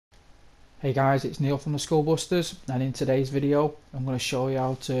Hey guys, it's Neil from the Skullbusters, and in today's video I'm going to show you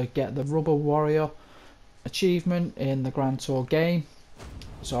how to get the Rubber Warrior achievement in the Grand Tour game.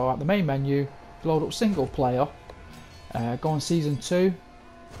 So at the main menu, load up single player, go on season 2,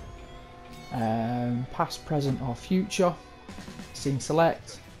 past, present or future, scene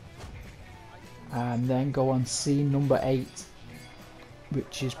select, and then go on scene number 8,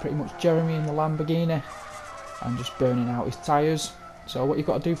 which is pretty much Jeremy in the Lamborghini and just burning out his tyres. So what you've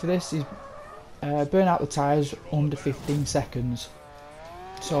got to do for this is burn out the tyres under 15 seconds.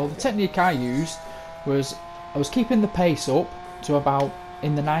 So the technique I used was I was keeping the pace up to about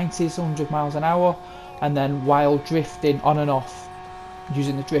in the 90s, 100 miles an hour, and then while drifting on and off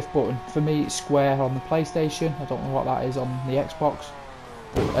using the drift button. For me it's square on the PlayStation, I don't know what that is on the Xbox.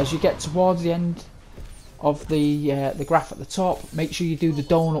 But as you get towards the end of the graph at the top, make sure you do the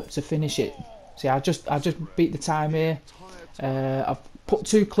donut to finish it. See, I just beat the time here. I've put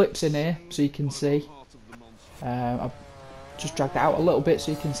 2 clips in here so you can see. I've just dragged it out a little bit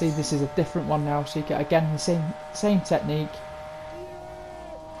so you can see this is a different one now. So you get again the same technique.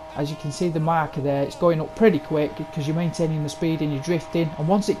 As you can see the marker there, it's going up pretty quick because you're maintaining the speed and you're drifting. And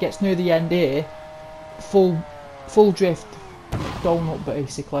once it gets near the end here, full drift, donut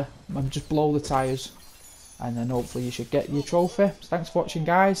basically, and just blow the tyres. And then hopefully you should get your trophy. So thanks for watching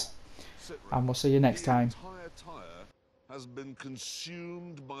guys, and we'll see you next time. Has been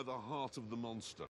consumed by the heart of the monster.